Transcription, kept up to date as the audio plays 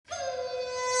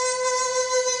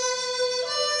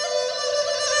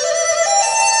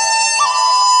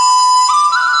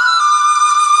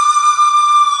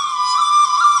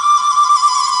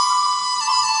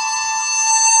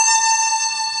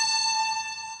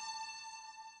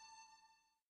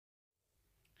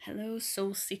Hello,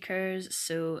 soul seekers.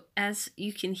 So, as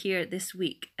you can hear this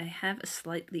week, I have a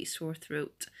slightly sore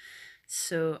throat.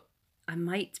 So, I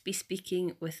might be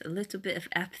speaking with a little bit of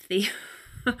apathy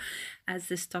as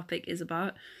this topic is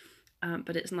about,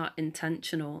 but it's not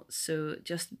intentional. So,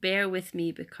 just bear with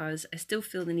me because I still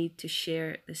feel the need to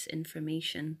share this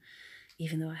information,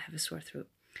 even though I have a sore throat.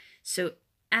 So,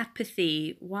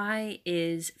 apathy, why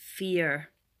is fear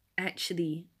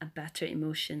actually a better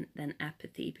emotion than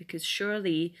apathy? Because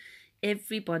surely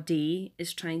everybody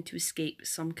is trying to escape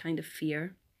some kind of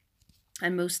fear.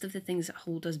 And most of the things that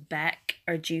hold us back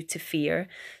are due to fear.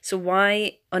 So,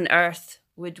 why on earth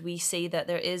would we say that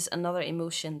there is another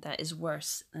emotion that is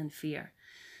worse than fear?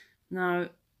 Now,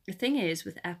 the thing is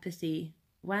with apathy,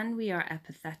 when we are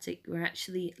apathetic, we're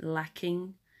actually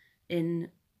lacking in,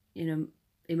 you know,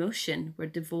 emotion. We're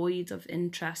devoid of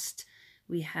interest.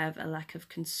 We have a lack of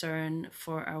concern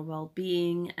for our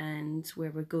well-being and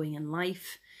where we're going in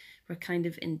life. We're kind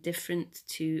of indifferent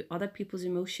to other people's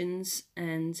emotions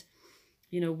and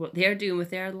what they're doing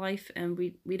with their life, and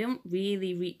we don't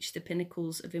really reach the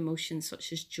pinnacles of emotions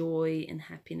such as joy and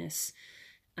happiness.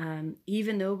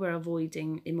 Even though we're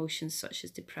avoiding emotions such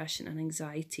as depression and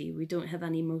anxiety, we don't have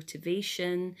any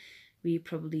motivation. We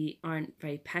probably aren't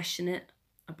very passionate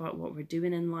about what we're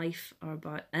doing in life or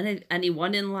about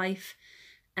anyone in life.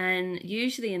 And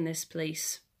usually in this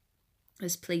place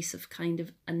of kind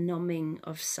of a numbing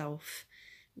of self,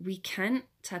 we can't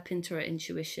tap into our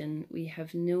intuition. We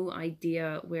have no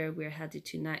idea where we're headed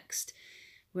to next.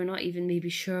 We're not even maybe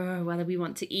sure whether we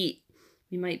want to eat.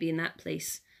 We might be in that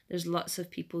place. There's lots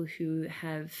of people who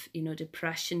have,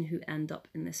 depression who end up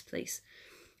in this place.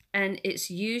 And it's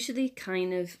usually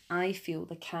kind of, I feel,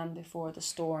 the calm before the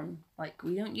storm. Like,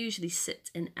 we don't usually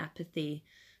sit in apathy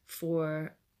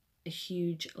for a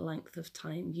huge length of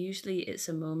time. Usually it's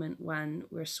a moment when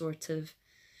we're sort of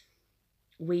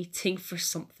waiting for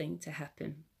something to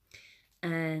happen.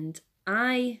 And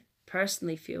I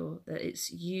personally feel that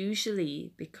it's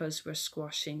usually because we're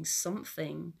squashing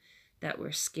something that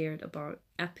we're scared about.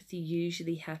 Apathy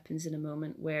usually happens in a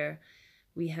moment where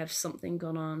we have something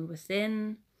gone on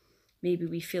within. Maybe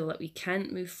we feel that we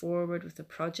can't move forward with a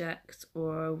project,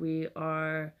 or we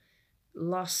are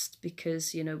lost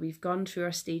because we've gone through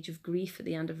our stage of grief at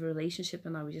the end of a relationship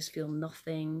and now we just feel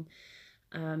nothing.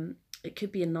 It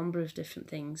could be a number of different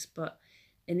things, but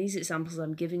in these examples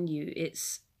I'm giving you,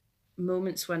 it's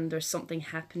moments when there's something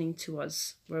happening to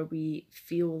us where we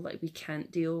feel like we can't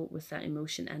deal with that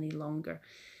emotion any longer.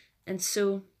 And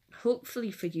so hopefully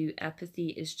for you, apathy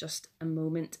is just a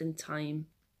moment in time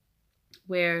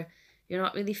where you're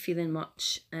not really feeling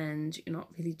much and you're not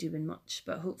really doing much,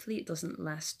 but hopefully it doesn't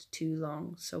last too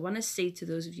long. So I want to say to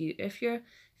those of you, if you're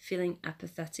feeling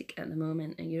apathetic at the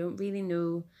moment and you don't really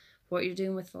know what you're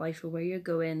doing with life or where you're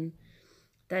going,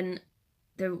 then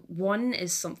there one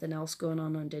is something else going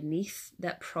on underneath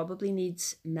that probably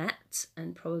needs met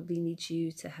and probably needs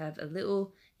you to have a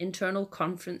little internal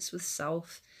conference with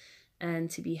self and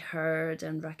to be heard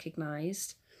and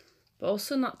recognized, but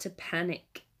also not to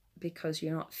panic because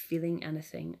you're not feeling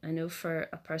anything. I know for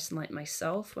a person like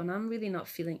myself, when I'm really not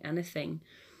feeling anything,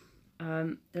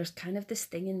 there's kind of this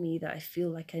thing in me that I feel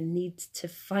like I need to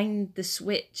find the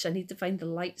switch. I need to find the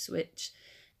light switch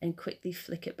and quickly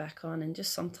flick it back on. And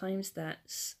just sometimes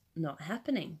that's not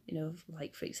happening.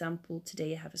 Like for example,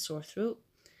 today I have a sore throat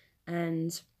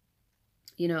and,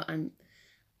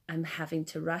 I'm having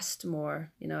to rest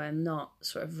more. I'm not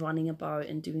sort of running about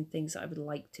and doing things that I would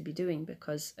like to be doing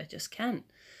because I just can't.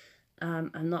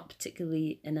 I'm not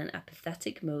particularly in an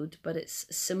apathetic mode, but it's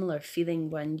a similar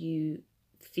feeling when you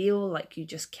feel like you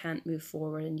just can't move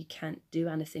forward and you can't do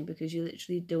anything because you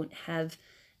literally don't have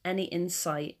any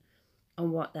insight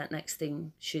on what that next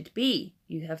thing should be.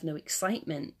 You have no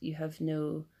excitement. You have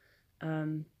no,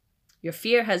 your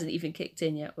fear hasn't even kicked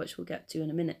in yet, which we'll get to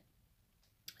in a minute.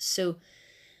 So,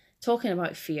 talking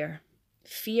about fear,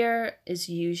 fear is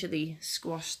usually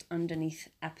squashed underneath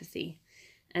apathy.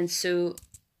 And so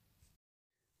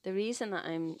the reason that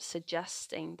I'm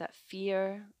suggesting that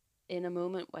fear in a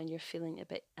moment when you're feeling a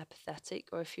bit apathetic,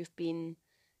 or if you've been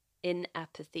in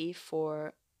apathy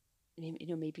for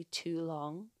maybe too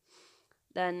long,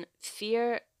 then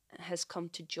fear has come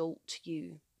to jolt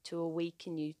you, to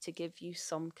awaken you, to give you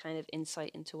some kind of insight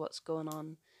into what's going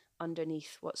on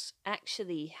underneath, what's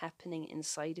actually happening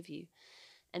inside of you.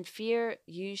 And fear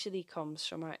usually comes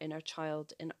from our inner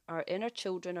child, and our inner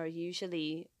children are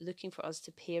usually looking for us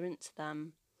to parent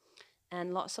them.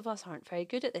 And lots of us aren't very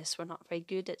good at this. We're not very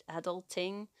good at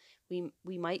adulting.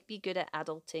 We might be good at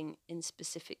adulting in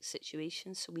specific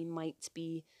situations. So we might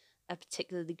be a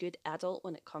particularly good adult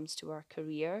when it comes to our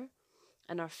career,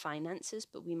 and our finances,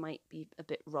 but we might be a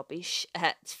bit rubbish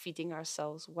at feeding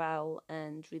ourselves well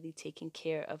and really taking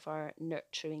care of our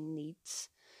nurturing needs.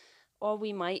 Or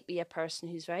we might be a person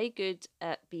who's very good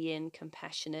at being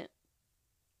compassionate,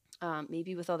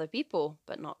 maybe with other people,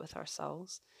 but not with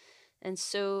ourselves. And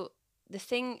so the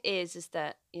thing is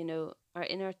that, our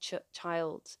inner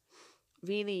child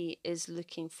really is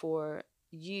looking for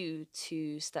you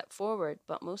to step forward.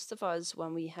 But most of us,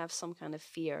 when we have some kind of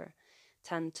fear,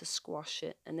 tend to squash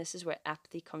it. And this is where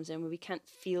apathy comes in, where we can't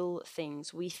feel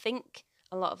things. We think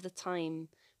a lot of the time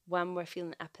when we're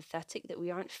feeling apathetic that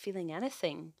we aren't feeling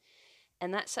anything.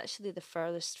 And that's actually the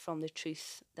furthest from the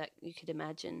truth that you could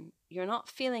imagine. You're not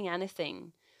feeling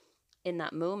anything in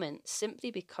that moment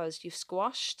simply because you've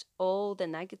squashed all the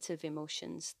negative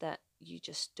emotions that you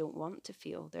just don't want to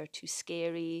feel. They're too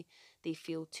scary, they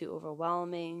feel too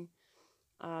overwhelming.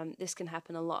 This can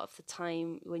happen a lot of the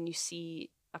time when you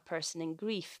see a person in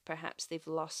grief. Perhaps they've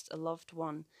lost a loved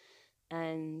one,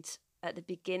 and at the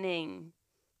beginning,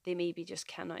 they maybe just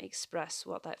cannot express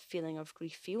what that feeling of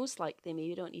grief feels like. They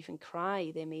maybe don't even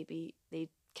cry. They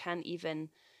can't even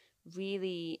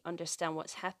really understand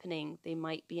what's happening. They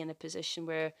might be in a position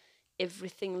where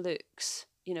everything looks,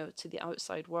 to the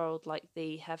outside world like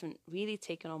they haven't really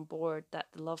taken on board that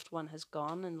the loved one has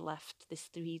gone and left this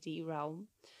 3D realm.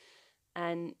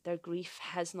 And their grief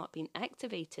has not been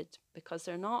activated because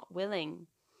they're not willing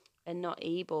and not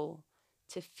able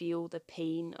to feel the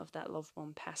pain of that loved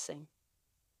one passing.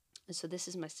 And so this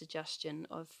is my suggestion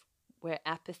of where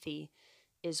apathy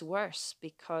is worse,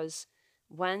 because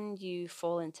when you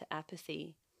fall into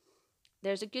apathy,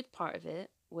 there's a good part of it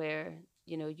where,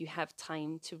 you have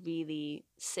time to really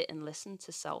sit and listen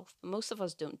to self. But most of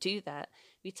us don't do that.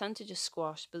 We tend to just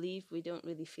squash, believe we don't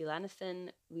really feel anything.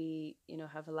 We,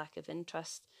 have a lack of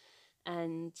interest,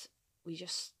 and we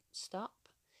just stop.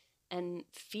 And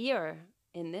fear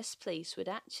in this place would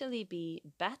actually be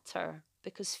better,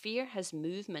 because fear has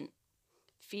movement.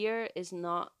 Fear is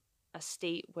not a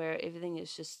state where everything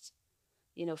is just,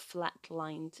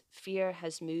 flatlined. Fear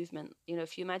has movement.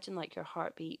 If you imagine like your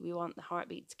heartbeat, we want the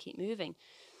heartbeat to keep moving.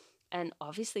 And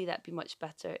obviously that'd be much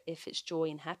better if it's joy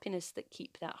and happiness that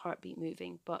keep that heartbeat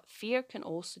moving. But fear can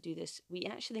also do this. We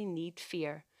actually need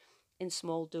fear in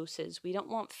small doses. We don't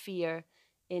want fear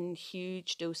in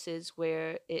huge doses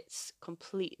where it's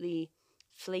completely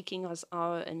flaking us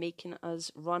out and making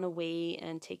us run away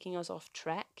and taking us off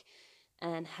track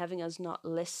and having us not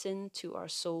listen to our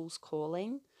soul's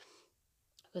calling.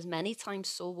 Because many times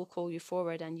soul will call you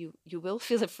forward, and you will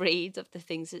feel afraid of the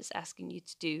things it's asking you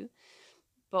to do.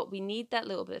 But we need that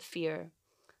little bit of fear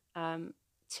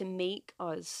to make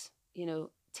us,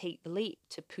 take the leap,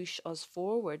 to push us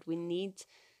forward. We need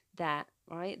that,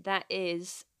 right? That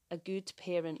is a good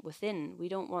parent within. We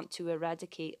don't want to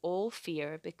eradicate all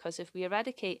fear, because if we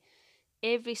eradicate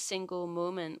every single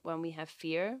moment when we have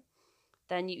fear,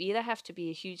 then you either have to be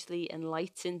a hugely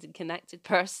enlightened and connected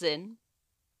person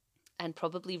and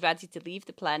probably ready to leave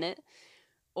the planet,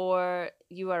 or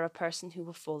you are a person who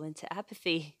will fall into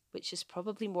apathy, which is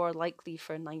probably more likely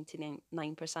for 99%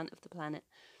 of the planet.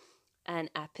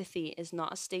 And apathy is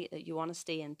not a state that you want to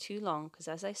stay in too long, because,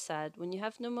 as I said, when you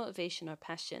have no motivation or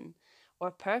passion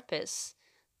or purpose,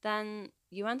 then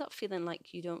you end up feeling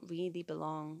like you don't really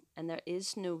belong, and there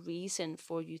is no reason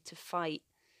for you to fight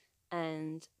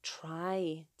and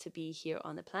try to be here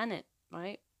on the planet,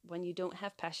 right? When you don't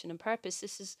have passion and purpose,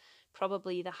 this is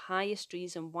probably the highest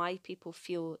reason why people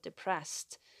feel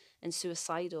depressed and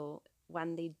suicidal,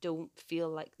 when they don't feel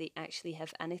like they actually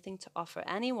have anything to offer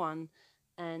anyone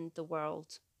and the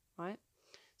world, right?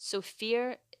 So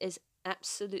fear is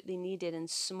absolutely needed in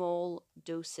small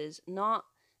doses, not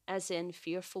as in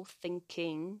fearful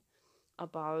thinking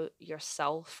about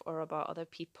yourself or about other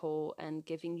people and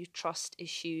giving you trust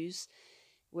issues.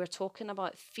 We're talking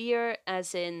about fear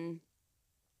as in,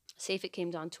 say if it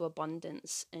came down to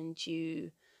abundance and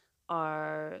you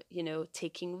are,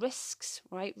 taking risks,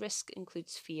 right? Risk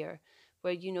includes fear,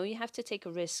 where you have to take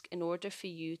a risk in order for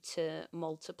you to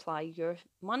multiply your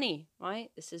money, right?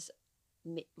 This is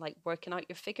like working out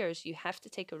your figures. You have to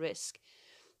take a risk.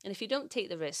 And if you don't take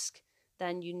the risk,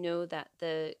 then you know that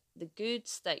the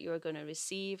goods that you're going to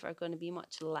receive are going to be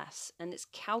much less. And it's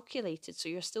calculated. So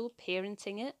you're still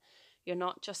parenting it. You're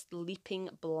not just leaping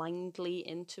blindly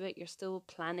into it. You're still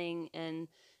planning and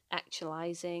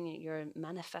actualizing, you're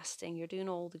manifesting, you're doing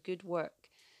all the good work.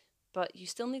 But you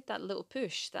still need that little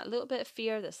push, that little bit of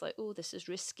fear that's like, oh, this is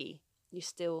risky. You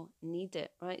still need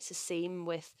it, right? It's the same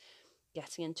with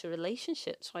getting into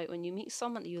relationships, right? When you meet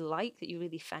someone that you like, that you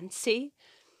really fancy,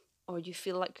 or you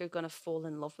feel like you're going to fall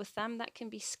in love with them, that can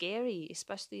be scary,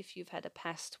 especially if you've had a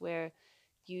past where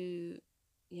you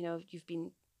you've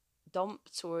been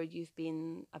dumped, or you've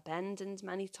been abandoned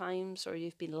many times, or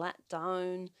you've been let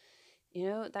down.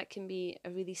 That can be a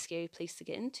really scary place to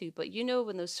get into. But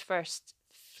when those first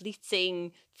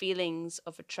fleeting feelings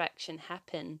of attraction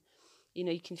happen,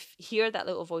 you can hear that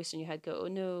little voice in your head go, oh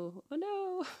no, oh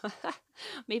no.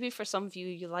 Maybe for some of you,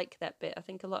 you like that bit. I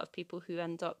think a lot of people who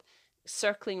end up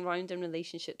circling around in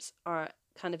relationships are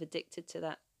kind of addicted to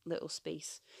that little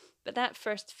space. But that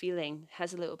first feeling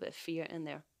has a little bit of fear in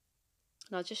there.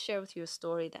 And I'll just share with you a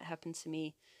story that happened to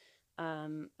me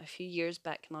a few years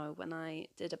back now, when I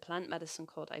did a plant medicine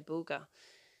called Iboga.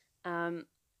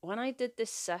 When I did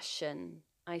this session,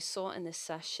 I saw in this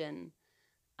session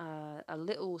a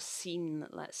little scene,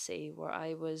 let's say, where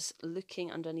I was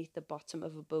looking underneath the bottom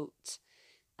of a boat,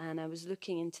 and I was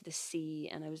looking into the sea,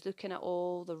 and I was looking at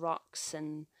all the rocks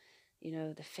and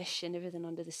the fish and everything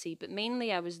under the sea. But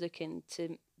mainly I was looking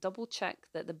to double check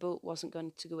that the boat wasn't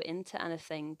going to go into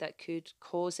anything that could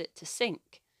cause it to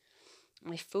sink.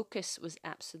 My focus was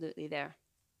absolutely there.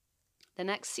 The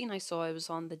next scene I saw, I was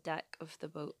on the deck of the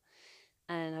boat,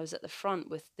 and I was at the front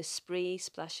with the spray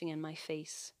splashing in my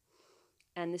face.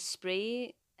 And the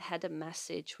spray had a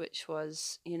message which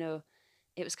was, it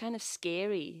was kind of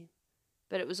scary,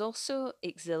 but it was also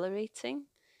exhilarating.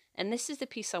 And this is the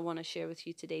piece I want to share with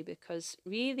you today, because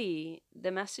really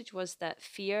the message was that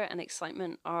fear and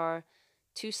excitement are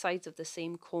two sides of the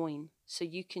same coin. So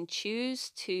you can choose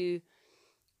to,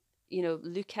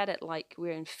 look at it like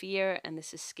we're in fear and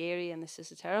this is scary and this is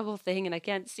a terrible thing and I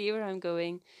can't see where I'm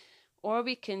going. Or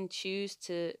we can choose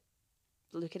to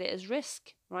look at it as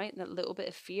risk, right? That little bit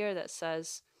of fear that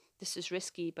says, this is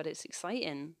risky, but it's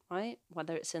exciting, right?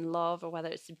 Whether it's in love or whether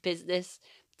it's in business,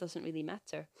 doesn't really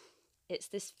matter. It's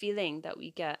this feeling that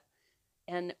we get.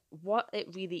 And what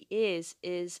it really is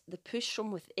the push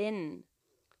from within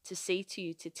to say to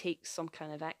you to take some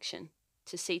kind of action,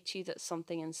 to say to you that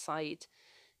something inside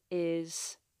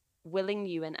is willing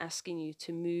you and asking you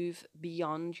to move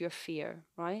beyond your fear,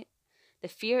 right? The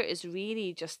fear is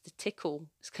really just the tickle.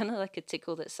 It's kind of like a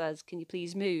tickle that says, can you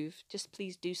please move? Just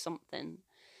please do something.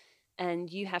 And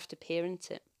you have to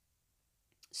parent it.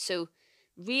 So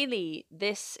really,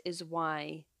 this is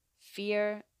why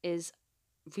fear is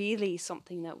really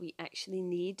something that we actually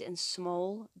need in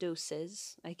small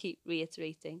doses. I keep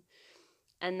reiterating.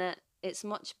 And that it's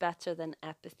much better than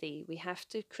apathy. We have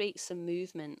to create some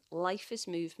movement. Life is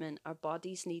movement. Our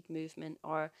bodies need movement.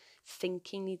 Our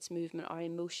thinking needs movement. Our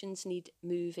emotions need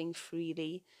moving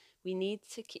freely. We need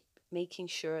to keep making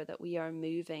sure that we are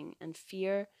moving. And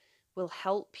fear will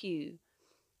help you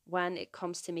when it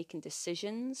comes to making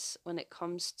decisions, when it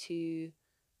comes to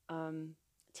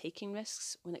taking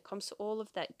risks, when it comes to all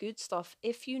of that good stuff,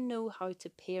 if you know how to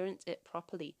parent it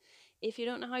properly. If you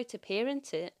don't know how to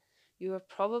parent it, you are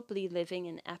probably living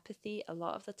in apathy a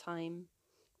lot of the time,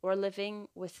 or living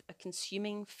with a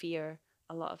consuming fear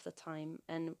a lot of the time.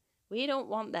 And we don't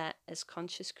want that as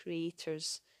conscious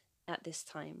creators at this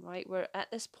time, right? We're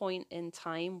at this point in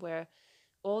time where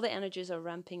all the energies are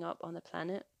ramping up on the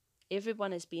planet.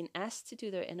 Everyone is being asked to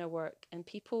do their inner work, and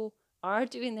people are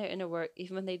doing their inner work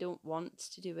even when they don't want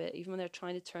to do it, even when they're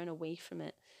trying to turn away from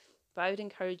it. But I would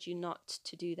encourage you not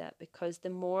to do that, because the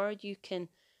more you can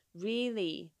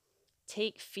really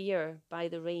take fear by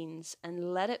the reins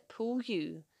and let it pull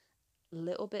you a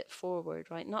little bit forward,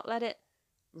 right? Not let it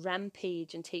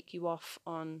rampage and take you off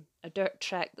on a dirt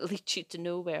track that leads you to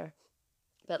nowhere,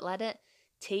 but let it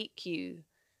take you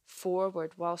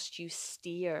forward whilst you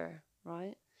steer,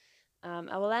 right?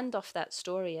 I will end off that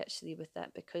story actually with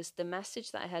that, because the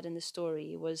message that I had in the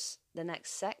story was the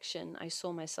next section. I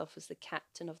saw myself as the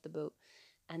captain of the boat,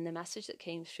 and the message that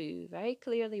came through very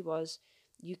clearly was,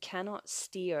 you cannot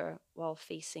steer while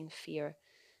facing fear.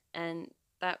 And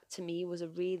that to me was a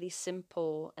really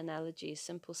simple analogy, a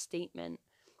simple statement,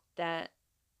 that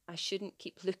I shouldn't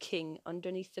keep looking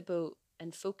underneath the boat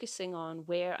and focusing on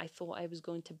where I thought I was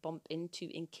going to bump into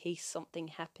in case something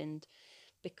happened,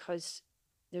 because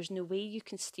there's no way you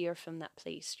can steer from that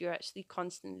place. You're actually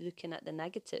constantly looking at the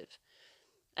negative.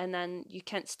 And then you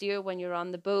can't steer when you're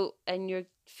on the boat and your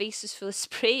face is full of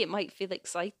spray. It might feel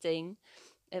exciting.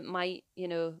 It might,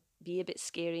 be a bit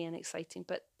scary and exciting,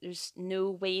 but there's no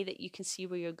way that you can see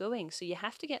where you're going. So you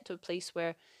have to get to a place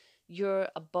where you're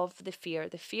above the fear.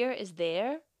 The fear is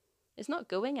there. It's not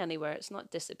going anywhere. It's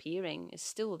not disappearing. It's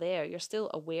still there. You're still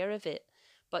aware of it.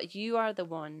 But you are the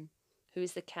one who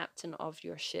is the captain of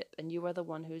your ship, and you are the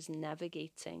one who's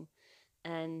navigating.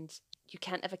 And you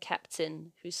can't have a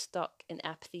captain who's stuck in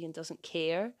apathy and doesn't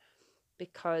care,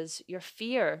 because your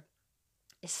fear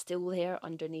is still there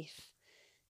underneath.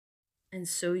 And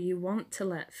so you want to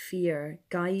let fear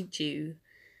guide you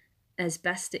as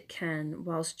best it can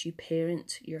whilst you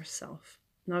parent yourself.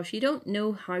 Now, if you don't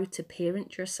know how to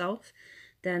parent yourself,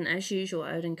 then as usual,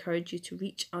 I would encourage you to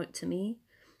reach out to me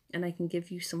and I can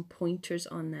give you some pointers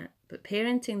on that. But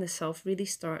parenting the self really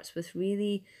starts with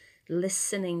really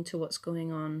listening to what's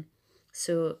going on.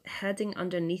 So heading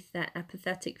underneath that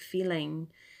apathetic feeling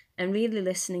and really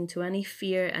listening to any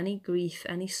fear, any grief,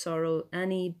 any sorrow,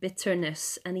 any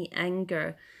bitterness, any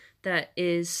anger that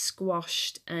is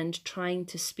squashed and trying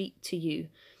to speak to you.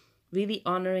 Really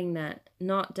honoring that,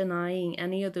 not denying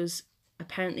any of those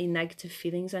apparently negative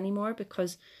feelings anymore,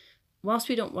 because whilst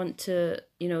we don't want to,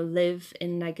 live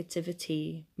in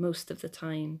negativity most of the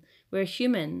time, we're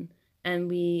human and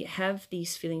we have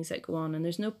these feelings that go on. And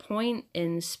there's no point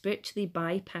in spiritually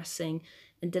bypassing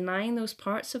and denying those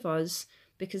parts of us,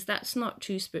 because that's not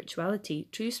true spirituality.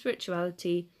 True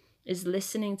spirituality is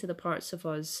listening to the parts of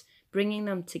us, bringing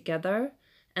them together,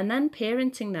 and then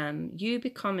parenting them, you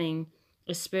becoming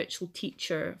a spiritual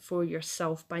teacher for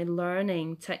yourself by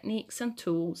learning techniques and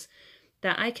tools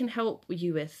that I can help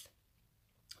you with,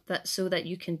 that so that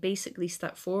you can basically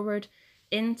step forward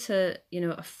into,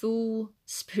 a full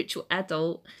spiritual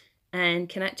adult and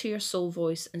connect to your soul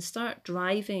voice and start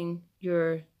driving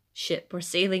your ship or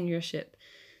sailing your ship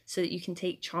so that you can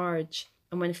take charge.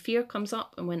 And when fear comes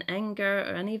up and when anger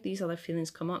or any of these other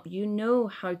feelings come up, you know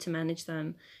how to manage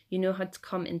them. You know how to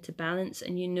come into balance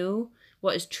and you know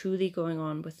what is truly going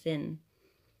on within.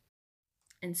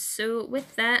 And so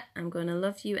with that, I'm going to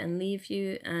love you and leave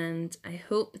you. And I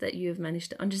hope that you have managed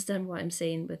to understand what I'm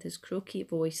saying with his croaky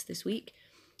voice this week.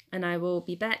 And I will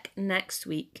be back next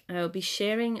week. I'll be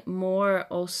sharing more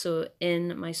also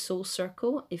in my soul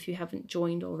circle. If you haven't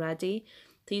joined already,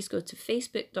 please go to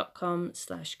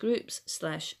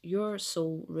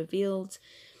facebook.com/groups/yoursoulrevealed.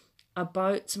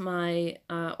 About my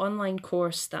online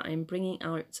course that I'm bringing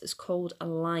out. It's called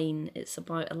Align. It's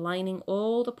about aligning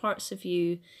all the parts of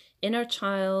you, inner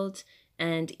child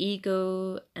and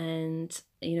ego and,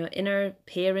 inner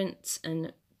parent,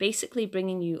 and basically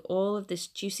bringing you all of this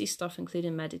juicy stuff,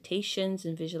 including meditations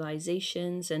and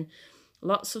visualizations and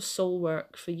lots of soul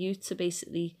work for you to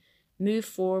basically move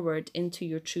forward into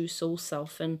your true soul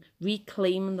self and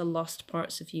reclaim the lost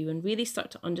parts of you and really start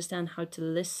to understand how to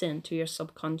listen to your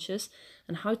subconscious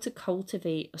and how to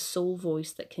cultivate a soul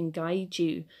voice that can guide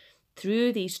you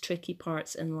through these tricky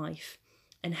parts in life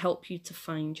and help you to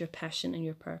find your passion and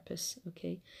your purpose.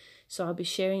 Okay, so I'll be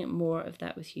sharing more of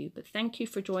that with you. But thank you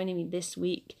for joining me this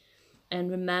week.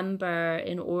 And remember,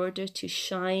 in order to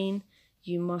shine,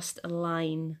 you must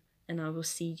align. And I will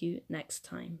see you next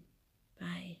time.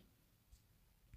 Bye.